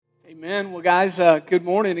Amen. Well, guys, good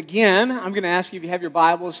morning again. I'm going to ask you, if you have your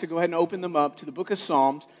Bibles, to go ahead and open them up to the book of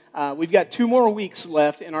Psalms. We've got 2 more weeks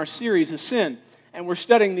left in our series, Ascend. And we're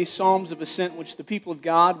studying these Psalms of Ascent, which the people of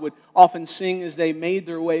God would often sing as they made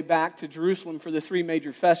their way back to Jerusalem for the 3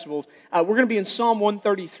 major festivals. We're going to be in Psalm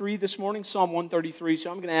 133 this morning, Psalm 133. So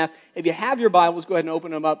I'm going to ask, if you have your Bibles, go ahead and open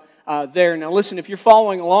them up there. Now listen, if you're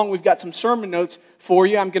following along, we've got some sermon notes for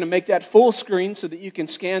you. I'm going to make that full screen so that you can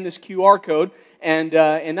scan this QR code. And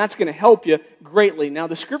that's going to help you greatly. Now,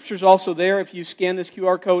 the Scripture's also there. If you scan this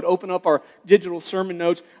QR code, open up our digital sermon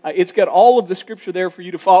notes. It's got all of the Scripture there for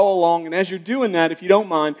you to follow along. And as you're doing that, if you don't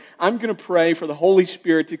mind, I'm going to pray for the Holy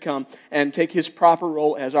Spirit to come and take His proper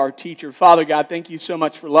role as our teacher. Father God, thank you so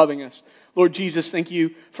much for loving us. Lord Jesus, thank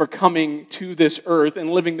you for coming to this earth and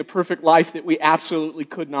living the perfect life that we absolutely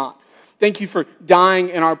could not. Thank you for dying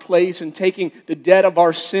in our place and taking the debt of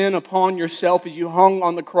our sin upon yourself as you hung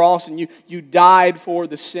on the cross and you died for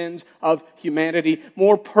the sins of humanity.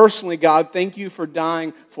 More personally, God, thank you for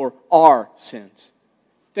dying for our sins.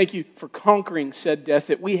 Thank you for conquering said death,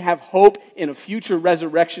 that we have hope in a future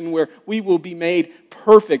resurrection where we will be made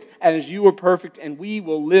perfect as you are perfect, and we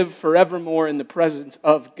will live forevermore in the presence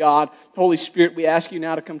of God. Holy Spirit, we ask you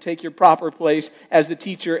now to come take your proper place as the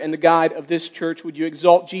teacher and the guide of this church. Would you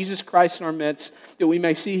exalt Jesus Christ in our midst, that we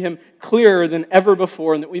may see Him clearer than ever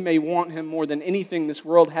before, and that we may want Him more than anything this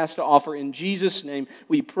world has to offer. In Jesus' name,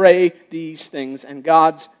 we pray these things, and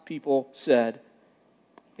God's people said,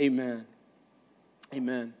 Amen.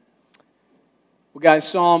 Amen. Well, guys,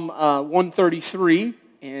 Psalm 133,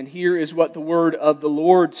 and here is what the word of the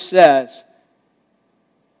Lord says.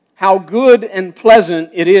 How good and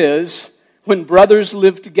pleasant it is when brothers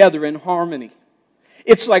live together in harmony.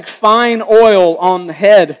 It's like fine oil on the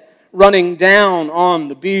head, running down on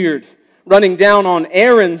the beard, running down on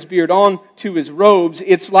Aaron's beard, on to his robes.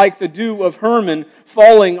 It's like the dew of Hermon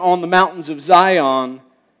falling on the mountains of Zion,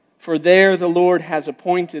 for there the Lord has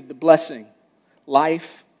appointed the blessing.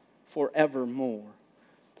 Life forevermore.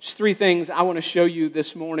 Just 3 things I want to show you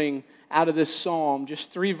this morning out of this psalm.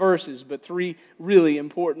 Just 3 verses, but 3 really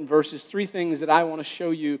important verses. 3 things that I want to show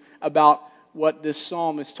you about what this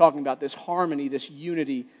psalm is talking about, this harmony, this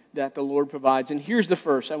unity that the Lord provides. And here's the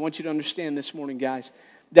first. I want you to understand this morning, guys,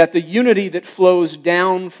 that the unity that flows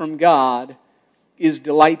down from God is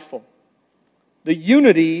delightful. The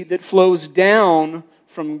unity that flows down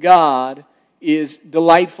from God is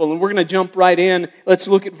delightful. And we're going to jump right in. Let's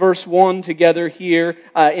look at verse 1 together here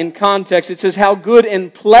in context. It says, how good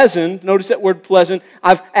and pleasant, notice that word pleasant,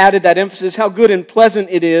 I've added that emphasis, how good and pleasant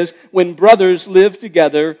it is when brothers live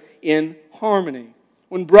together in harmony.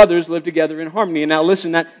 When brothers live together in harmony. And now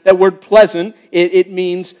listen, that word pleasant, it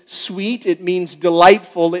means sweet, it means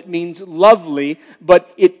delightful, it means lovely,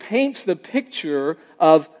 but it paints the picture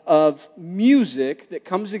of music that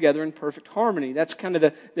comes together in perfect harmony. That's kind of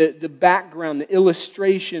the background, the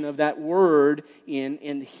illustration of that word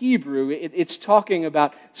in Hebrew. It's talking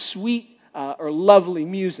about sweet or lovely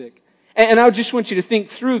music. And I just want you to think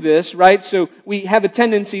through this, right? So we have a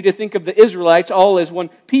tendency to think of the Israelites all as one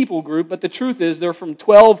people group, but the truth is they're from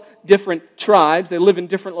 12 different tribes. They live in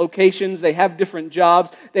different locations. They have different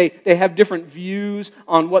jobs. They have different views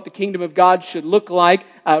on what the kingdom of God should look like,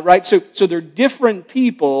 right? So they're different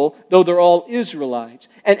people, though they're all Israelites.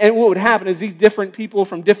 And what would happen is these different people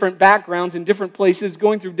from different backgrounds in different places,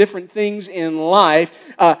 going through different things in life,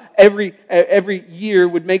 every year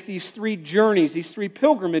would make these 3 journeys, these 3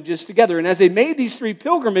 pilgrimages together. And as they made these 3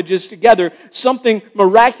 pilgrimages together, something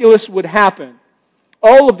miraculous would happen.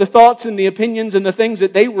 All of the thoughts and the opinions and the things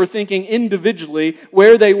that they were thinking individually,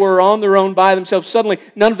 where they were on their own by themselves, suddenly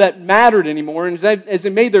none of that mattered anymore. And as they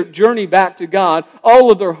made their journey back to God,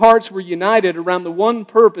 all of their hearts were united around the one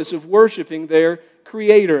purpose of worshiping their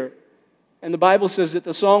Creator. And the Bible says that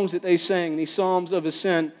the songs that they sang, these psalms of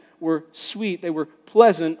ascent, were sweet. They were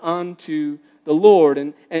pleasant unto the Lord.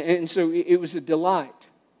 And so it was a delight.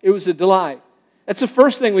 It was a delight. That's the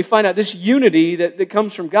first thing we find out, this unity that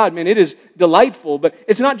comes from God. Man, it is delightful, but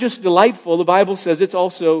it's not just delightful. The Bible says it's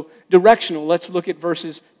also directional. Let's look at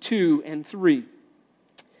verses 2 and 3.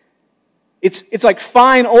 It's like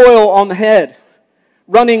fine oil on the head,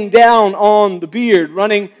 running down on the beard,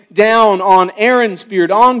 running down on Aaron's beard,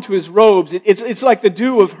 onto his robes. It's like the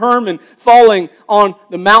dew of Hermon falling on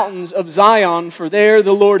the mountains of Zion, for there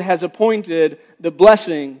the Lord has appointed the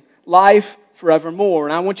blessing, life forevermore.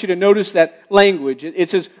 And I want you to notice that language. It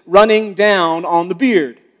says running down on the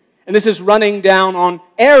beard. And this is running down on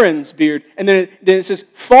Aaron's beard. And then it says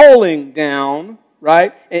falling down,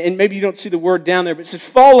 right? And maybe you don't see the word down there, but it says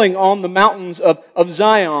falling on the mountains of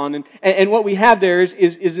Zion. And what we have there is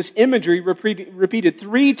this imagery repeated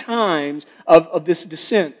 3 times of this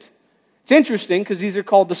descent. It's interesting because these are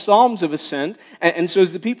called the Psalms of Ascent. And so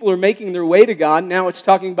as the people are making their way to God, now it's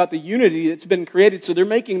talking about the unity that's been created. So they're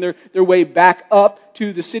making their way back up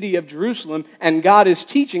to the city of Jerusalem. And God is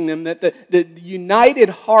teaching them that the united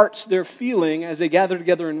hearts they're feeling as they gather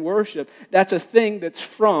together in worship, that's a thing that's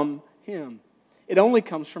from Him. It only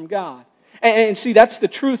comes from God. And see, that's the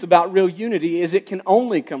truth about real unity, is it can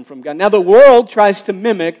only come from God. Now, the world tries to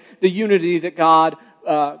mimic the unity that God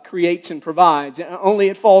creates and provides. Only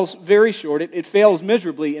it falls very short. It fails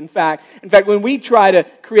miserably, in fact. In fact, when we try to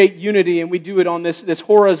create unity and we do it on this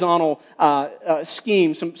horizontal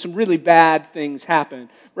scheme, some really bad things happen.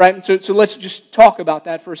 Right? So let's just talk about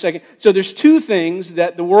that for a second. So there's two things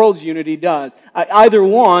that the world's unity does. Either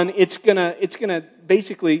one, it's gonna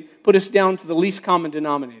basically put us down to the least common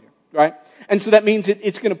denominator. Right? And so that means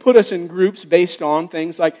it's going to put us in groups based on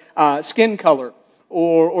things like skin color,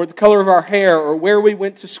 or the color of our hair, or where we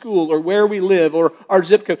went to school, or where we live, or our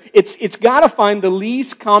zip code. It's got to find the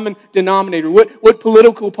least common denominator. What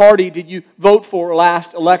political party did you vote for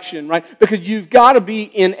last election, right? Because you've got to be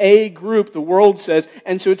in a group, the world says,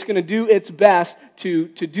 and so it's going to do its best to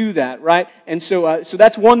do that, right? And so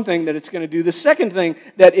that's one thing that it's going to do. The second thing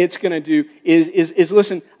that it's going to do is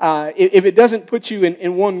listen, if it doesn't put you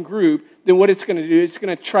in one group, then what it's going to do is it's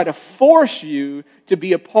going to try to force you to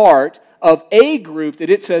be a part of a group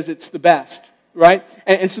that it says it's the best, right?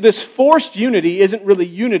 And so this forced unity isn't really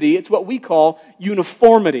unity, it's what we call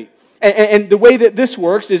uniformity. And the way that this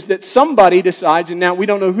works is that somebody decides, and now we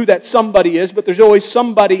don't know who that somebody is, but there's always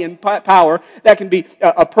somebody in power. That can be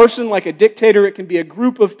a person like a dictator, it can be a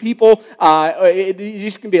group of people,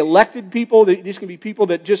 these can be elected people, these can be people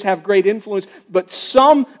that just have great influence, but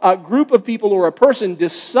some group of people or a person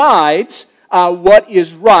decides what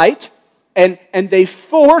is right, and they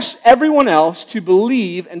force everyone else to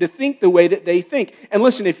believe and to think the way that they think. And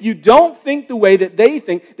listen, if you don't think the way that they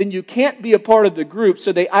think, then you can't be a part of the group.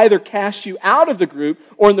 So they either cast you out of the group,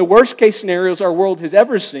 or in the worst case scenarios our world has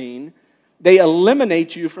ever seen, they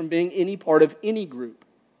eliminate you from being any part of any group.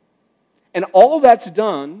 And all that's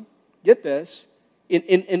done, get this,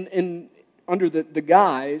 in under the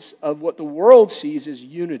guise of what the world sees as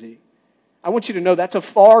unity. I want you to know that's a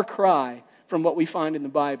far cry from what we find in the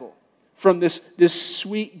Bible, from this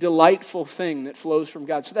sweet, delightful thing that flows from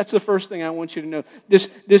God. So that's the first thing I want you to know.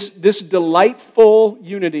 This delightful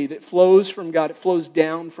unity that flows from God, it flows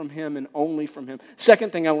down from Him and only from Him.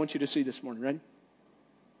 Second thing I want you to see this morning, ready?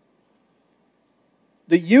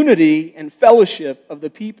 The unity and fellowship of the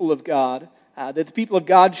people of God, that the people of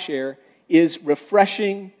God share, is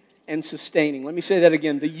refreshing and sustaining. Let me say that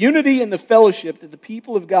again. The unity and the fellowship that the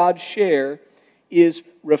people of God share is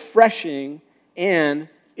refreshing and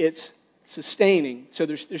it's sustaining. So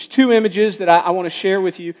there's two images that I want to share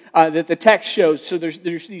with you that the text shows. So there's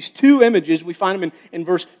these two images. We find them in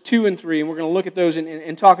verse 2 and 3, and we're going to look at those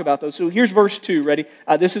and talk about those. So here's verse 2. Ready?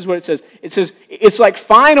 This is what it says. It says, it's like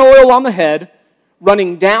fine oil on the head,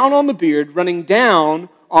 running down on the beard, running down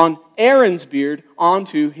on Aaron's beard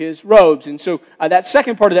onto his robes. And so that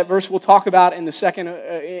second part of that verse we'll talk about in a second,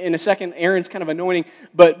 Aaron's kind of anointing.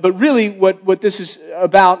 But really what this is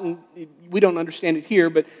about, and we don't understand it here,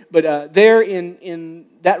 but there in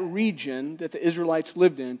that region that the Israelites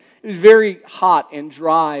lived in, it was very hot and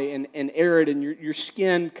dry and arid, and your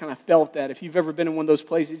skin kind of felt that. If you've ever been in one of those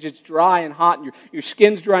places, it's just dry and hot, and your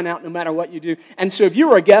skin's drying out no matter what you do. And so if you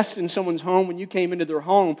were a guest in someone's home, when you came into their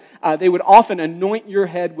home, they would often anoint your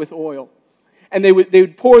head with oil. And they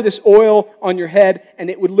would pour this oil on your head, and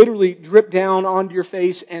it would literally drip down onto your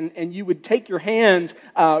face, and you would take your hands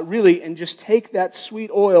really and just take that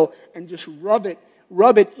sweet oil and just rub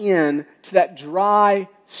it in to that dry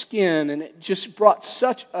skin, and it just brought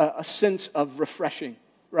such a sense of refreshing,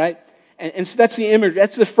 right? And so that's the image.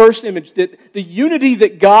 That's the first image, that the unity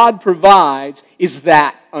that God provides is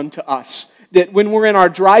that unto us. That when we're in our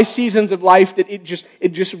dry seasons of life, that it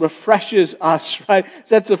just refreshes us, right?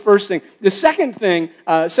 So that's the first thing. The second thing,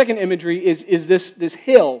 second imagery is this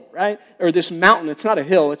hill, right? Or this mountain. It's not a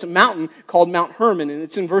hill. It's a mountain called Mount Hermon. And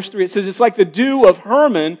it's in verse 3. It says, it's like the dew of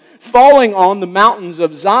Hermon falling on the mountains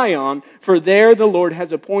of Zion, for there the Lord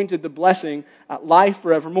has appointed the blessing, life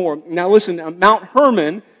forevermore. Now listen, Mount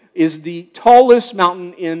Hermon is the tallest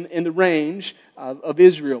mountain in the range of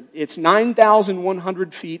Israel. It's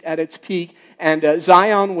 9,100 feet at its peak, and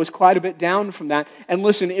Zion was quite a bit down from that. And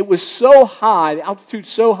listen, it was so high, the altitude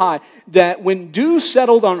so high, that when dew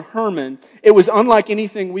settled on Hermon, it was unlike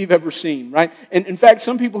anything we've ever seen, right? And in fact,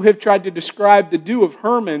 some people have tried to describe the dew of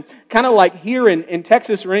Hermon kind of like here in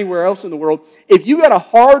Texas or anywhere else in the world. If you got a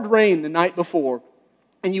hard rain the night before,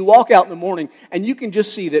 And you walk out in the morning, and you can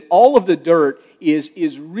just see that all of the dirt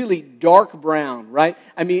is really dark brown, right?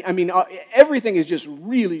 I mean, everything is just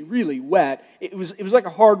really, really wet. It was like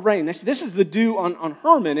a hard rain. This is the dew on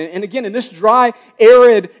Hermon. And again, in this dry,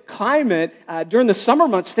 arid climate, during the summer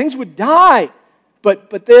months, things would die.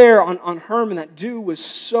 But there on Hermon, that dew was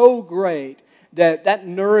so great that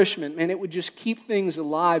nourishment, man, it would just keep things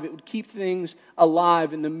alive. It would keep things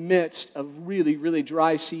alive in the midst of really, really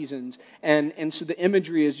dry seasons. And so the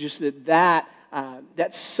imagery is just that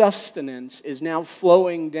sustenance is now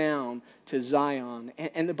flowing down to Zion.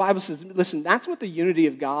 And the Bible says, listen, that's what the unity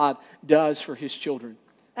of God does for His children.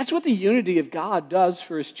 That's what the unity of God does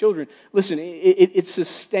for His children. Listen, it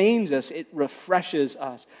sustains us. It refreshes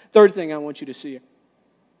us. Third thing I want you to see,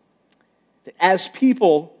 that as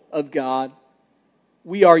people of God,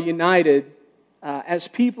 we are united. As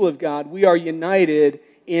people of God, we are united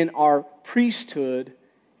in our priesthood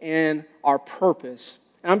and our purpose.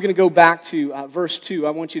 And I'm going to go back to verse 2. I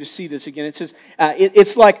want you to see this again. It says,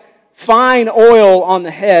 it's like fine oil on the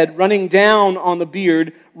head, running down on the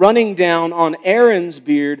beard, running down on Aaron's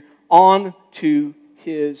beard, onto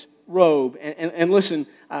his robe. And listen,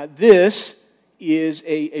 this is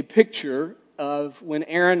a picture of when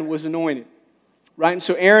Aaron was anointed. Right? And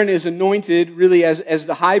so Aaron is anointed really as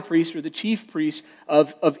the high priest or the chief priest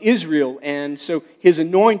of Israel. And so his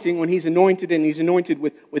anointing, when he's anointed and he's anointed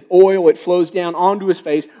with oil, it flows down onto his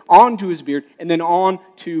face, onto his beard, and then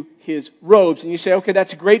onto his robes. And you say, okay,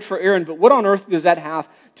 that's great for Aaron, but what on earth does that have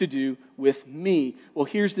to do with me? Well,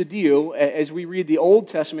 here's the deal. As we read the Old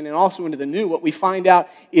Testament and also into the New, what we find out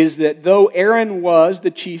is that though Aaron was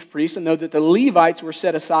the chief priest and though that the Levites were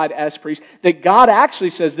set aside as priests, that God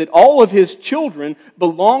actually says that all of his children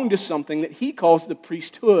belong to something that he calls the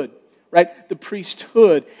priesthood. Right? The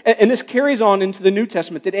priesthood. And this carries on into the New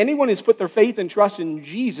Testament, that anyone who's put their faith and trust in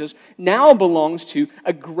Jesus now belongs to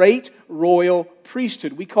a great royal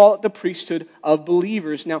priesthood. We call it the priesthood of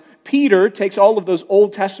believers. Now, Peter takes all of those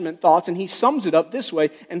Old Testament thoughts and he sums it up this way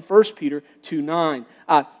in 1 Peter 2:9.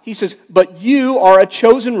 He says, "But you are a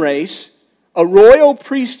chosen race, a royal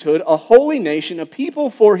priesthood, a holy nation, a people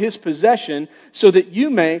for His possession, so that you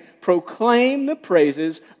may proclaim the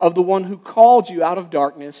praises of the one who called you out of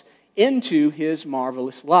darkness into His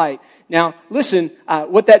marvelous light." Now, listen,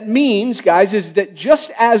 what that means, guys, is that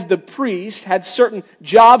just as the priest had certain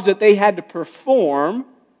jobs that they had to perform,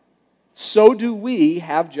 so do we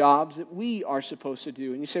have jobs that we are supposed to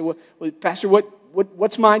do. And you say, well Pastor,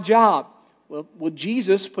 what's my job? Well,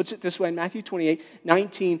 Jesus puts it this way in Matthew 28,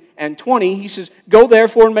 19, and 20. He says, "Go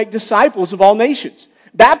therefore and make disciples of all nations,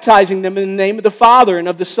 baptizing them in the name of the Father and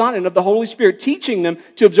of the Son and of the Holy Spirit, teaching them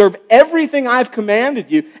to observe everything I've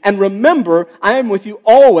commanded you. And remember, I am with you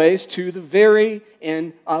always to the very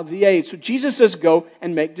end of the age." So Jesus says, go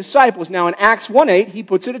and make disciples. Now in Acts 1:8, he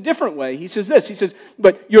puts it a different way. He says this, he says,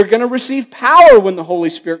 "But you're going to receive power when the Holy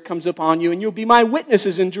Spirit comes upon you, and you'll be my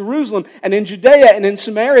witnesses in Jerusalem and in Judea and in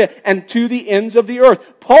Samaria and to the ends of the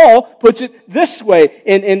earth." Paul puts it this way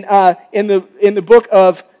in the book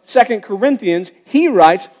of 2 Corinthians. He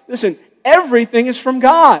writes, listen, everything is from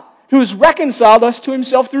God, who has reconciled us to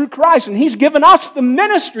Himself through Christ. And He's given us the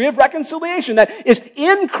ministry of reconciliation. That is,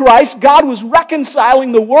 in Christ, God was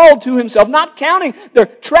reconciling the world to Himself, not counting their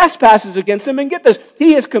trespasses against them. And get this,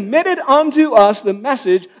 He has committed unto us the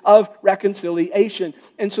message of reconciliation.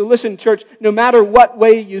 And so listen, church, no matter what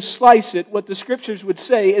way you slice it, what the Scriptures would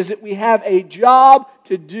say is that we have a job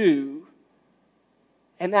to do.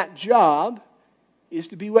 And that job is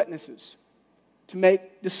to be witnesses, to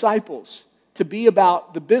make disciples, to be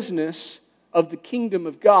about the business of the kingdom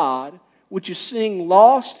of God, which is seeing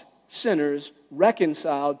lost sinners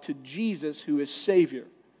reconciled to Jesus, who is Savior.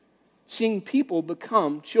 Seeing people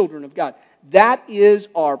become children of God. That is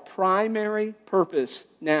our primary purpose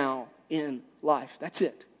now in life. That's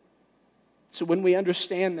it. So when we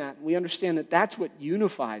understand that that's what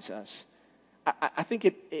unifies us, I think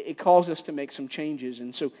it calls us to make some changes.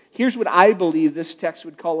 And so here's what I believe this text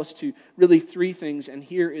would call us to, really three things, and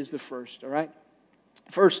here is the first, all right?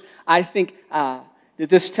 First, I think that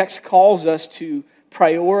this text calls us to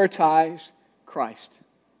prioritize Christ.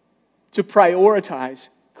 To prioritize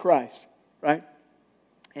Christ, right?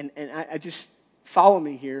 And I just, follow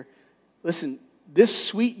me here. Listen, this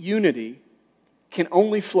sweet unity can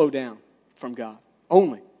only flow down from God.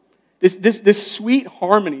 Only. This sweet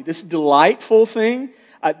harmony, this delightful thing,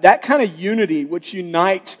 that kind of unity which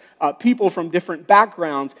unites people from different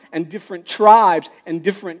backgrounds and different tribes and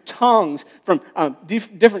different tongues, from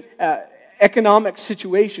different economic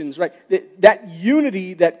situations, right? That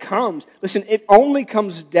unity that comes, listen, it only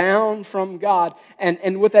comes down from God.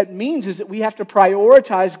 And what that means is that we have to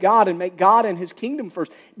prioritize God and make God and His kingdom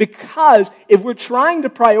first. Because if we're trying to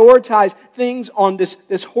prioritize things on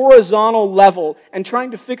this horizontal level and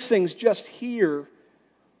trying to fix things just here,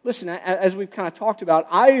 listen, as we've kind of talked about,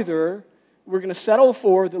 either we're going to settle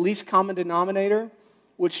for the least common denominator,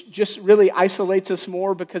 which just really isolates us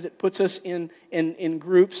more because it puts us in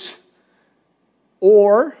groups,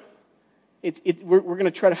 or we're going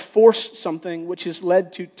to try to force something which has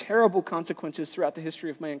led to terrible consequences throughout the history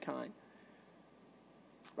of mankind.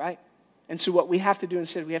 Right? And so what we have to do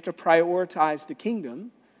instead, we have to prioritize the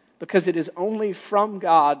kingdom, because it is only from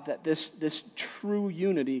God that this true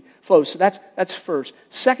unity flows. So that's first.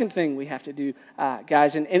 Second thing we have to do,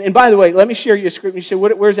 guys, and by the way, let me share you a scripture. You say,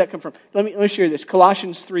 where does that come from? Let me share this.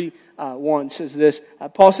 Colossians 3:1 says this.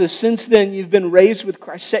 Paul says, "Since then you've been raised with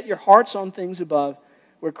Christ. Set your hearts on things above,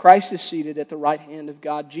 where Christ is seated at the right hand of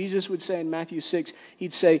God." Jesus would say in Matthew 6,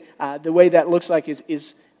 he'd say, the way that looks like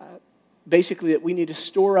is basically that we need to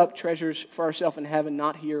store up treasures for ourselves in heaven,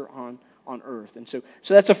 not here on earth. And so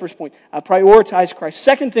that's the first point. Prioritize Christ.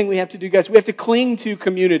 Second thing we have to do, guys, we have to cling to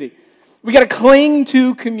community. We got to cling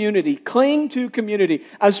to community. Cling to community.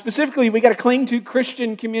 Specifically, we got to cling to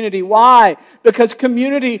Christian community. Why? Because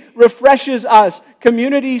community refreshes us.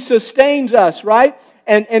 Community sustains us, right?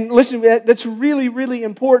 And listen, that's really, really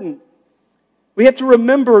important. We have to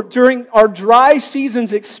remember during our dry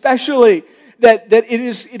seasons especially that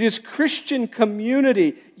it is Christian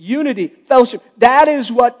community, unity, fellowship. That is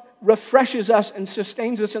what refreshes us and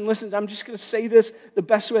sustains us. And listen, I'm just going to say this the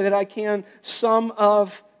best way that I can. Some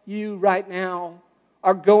of you right now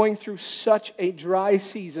are going through such a dry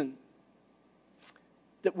season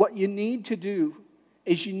that what you need to do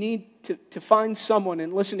is you need to find someone.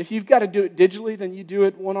 And listen, if you've got to do it digitally, then you do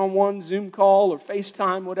it one-on-one, Zoom call or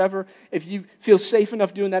FaceTime, whatever. If you feel safe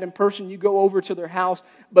enough doing that in person, you go over to their house.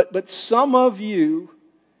 But some of you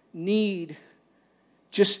need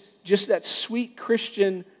just that sweet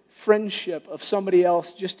Christian friendship of somebody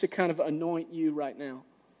else just to kind of anoint you right now,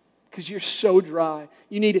 because you're so dry.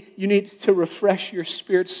 You need to refresh your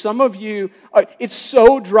spirit. Some of you, it's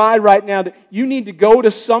so dry right now that you need to go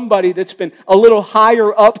to somebody that's been a little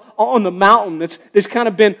higher up on the mountain, that's kind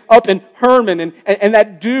of been up in Hermon, and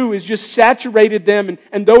that dew has just saturated them,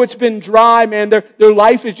 and though it's been dry, man, their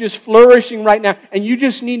life is just flourishing right now, and you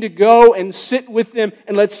just need to go and sit with them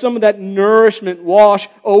and let some of that nourishment wash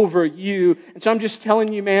over you. And so I'm just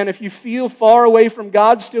telling you, man, if you feel far away from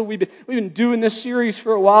God still, we've been doing this series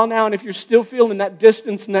for a while now, and if you're still feeling that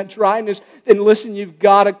distance and that dryness, then listen, you've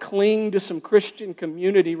got to cling to some Christian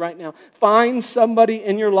community right now. Find somebody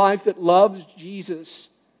in your life that loves Jesus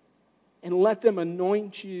and let them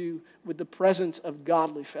anoint you with the presence of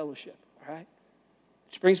godly fellowship. All right?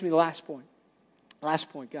 Which brings me to the last point. Last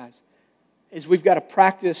point, guys, is we've got to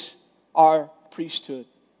practice our priesthood.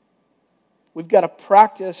 We've got to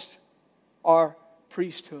practice our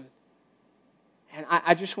priesthood. And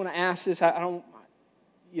I just want to ask this.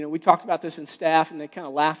 We talked about this in staff, and they kind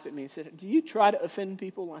of laughed at me and said, "Do you try to offend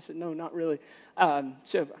people?" And I said, "No, not really."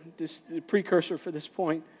 So the precursor for this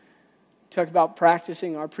point, talked about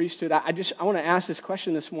practicing our priesthood. I want to ask this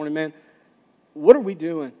question this morning, man. What are we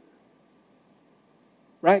doing?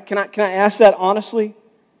 Right? Can I ask that honestly?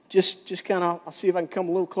 Just kind of, I'll see if I can come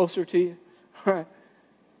a little closer to you. All right.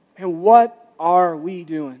 And what are we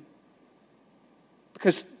doing?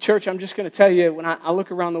 Because, church, I'm just going to tell you, when I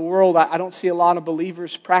look around the world, I don't see a lot of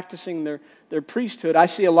believers practicing their priesthood. I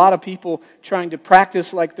see a lot of people trying to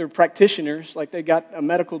practice like they're practitioners, like they got a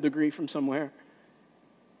medical degree from somewhere.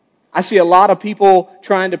 I see a lot of people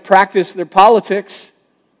trying to practice their politics,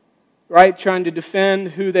 right? Trying to defend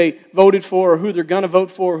who they voted for or who they're going to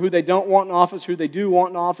vote for, or who they don't want in office, who they do want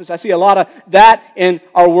in office. I see a lot of that in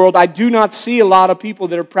our world. I do not see a lot of people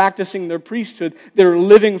that are practicing their priesthood. They're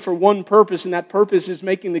living for one purpose, and that purpose is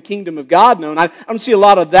making the kingdom of God known. I don't see a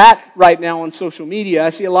lot of that right now on social media. I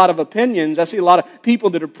see a lot of opinions. I see a lot of people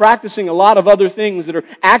that are practicing a lot of other things, that are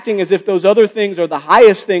acting as if those other things are the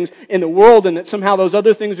highest things in the world, and that somehow those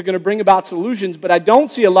other things are going to bring about solutions. But I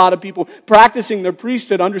don't see a lot of people practicing their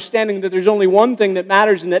priesthood, understanding that there's only one thing that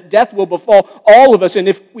matters, and that death will befall all of us. And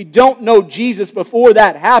if we don't know Jesus before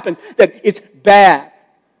that happens, that it's bad.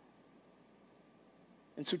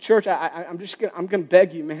 And so, church, I'm going to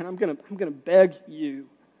beg you, man. I'm going to beg you.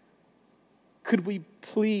 Could we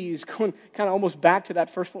please, going kind of almost back to that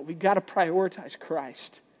first point, we've got to prioritize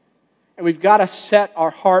Christ. And we've got to set our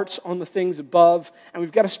hearts on the things above. And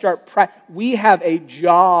we've got to start, we have a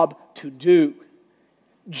job to do.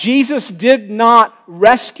 Jesus did not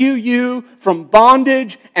rescue you from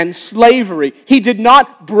bondage and slavery. He did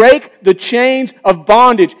not break the chains of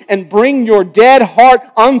bondage and bring your dead heart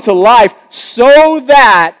unto life so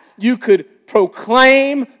that you could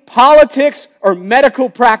proclaim politics or medical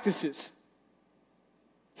practices.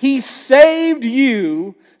 He saved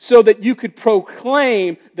you so that you could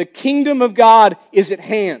proclaim the kingdom of God is at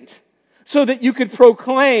hand. So that you could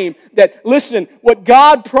proclaim that, listen, what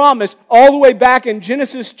God promised all the way back in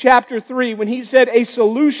Genesis chapter 3 when He said a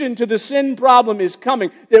solution to the sin problem is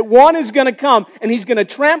coming. That one is going to come and He's going to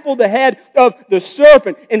trample the head of the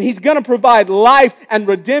serpent and He's going to provide life and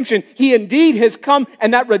redemption. He indeed has come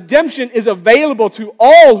and that redemption is available to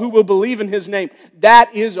all who will believe in His name.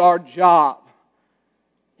 That is our job.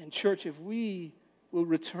 And church, if we will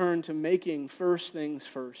return to making first things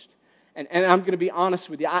first, and I'm going to be honest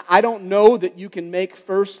with you, I don't know that you can make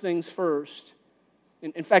first things first.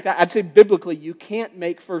 In fact, I'd say biblically, you can't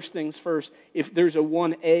make first things first if there's a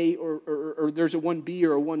 1A or there's a 1B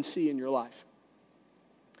or a 1C in your life.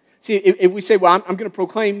 See, if we say, well, I'm going to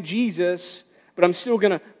proclaim Jesus, but I'm still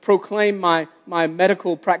going to proclaim my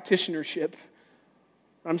medical practitionership.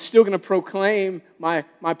 I'm still going to proclaim my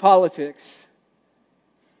politics.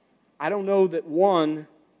 I don't know that one,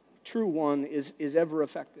 true one, is ever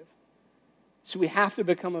effective. So we have to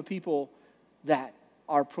become a people that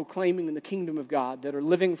are proclaiming the kingdom of God, that are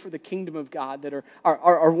living for the kingdom of God, that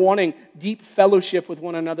are wanting deep fellowship with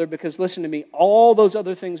one another, because listen to me, all those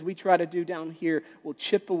other things we try to do down here will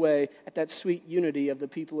chip away at that sweet unity of the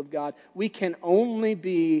people of God. We can only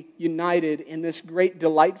be united in this great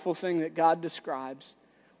delightful thing that God describes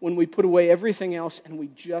when we put away everything else and we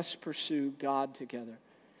just pursue God together.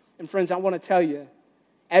 And friends, I want to tell you,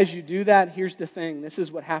 as you do that, here's the thing. This is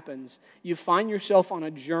what happens. You find yourself on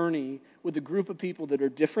a journey with a group of people that are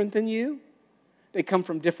different than you. They come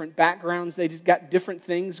from different backgrounds. They've got different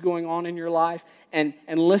things going on in your life. And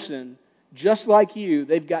listen, just like you,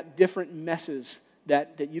 they've got different messes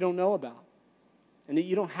that you don't know about and that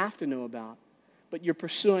you don't have to know about. But you're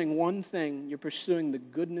pursuing one thing. You're pursuing the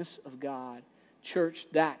goodness of God. Church,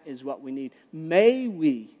 that is what we need. May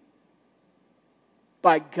we,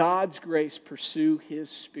 by God's grace, pursue His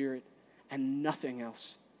Spirit and nothing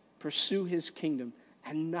else. Pursue His kingdom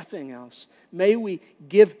and nothing else. May we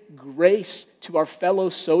give grace to our fellow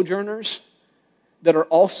sojourners that are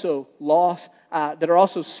also lost, that are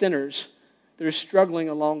also sinners, that are struggling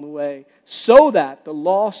along the way, so that the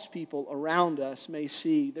lost people around us may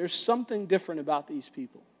see there's something different about these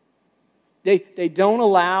people. They don't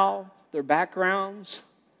allow their backgrounds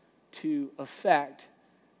to affect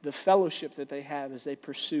the fellowship that they have as they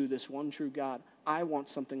pursue this one true God. I want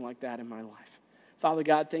something like that in my life. Father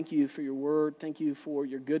God, thank you for your word. Thank you for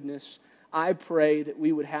your goodness. I pray that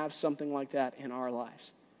we would have something like that in our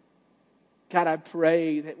lives. God, I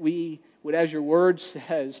pray that we would, as your word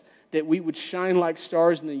says, that we would shine like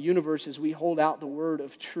stars in the universe as we hold out the word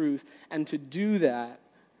of truth. And to do that,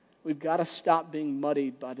 we've got to stop being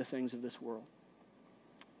muddied by the things of this world.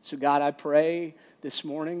 So God, I pray this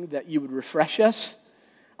morning that you would refresh us.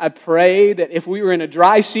 I pray that if we were in a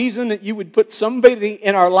dry season, that you would put somebody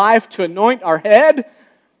in our life to anoint our head.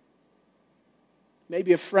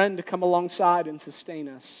 Maybe a friend to come alongside and sustain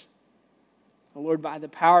us. And Lord, by the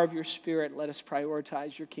power of your Spirit, let us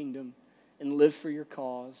prioritize your kingdom and live for your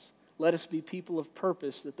cause. Let us be people of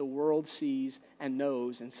purpose that the world sees and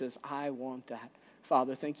knows and says, I want that.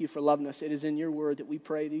 Father, thank you for loving us. It is in your word that we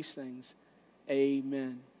pray these things.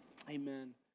 Amen. Amen.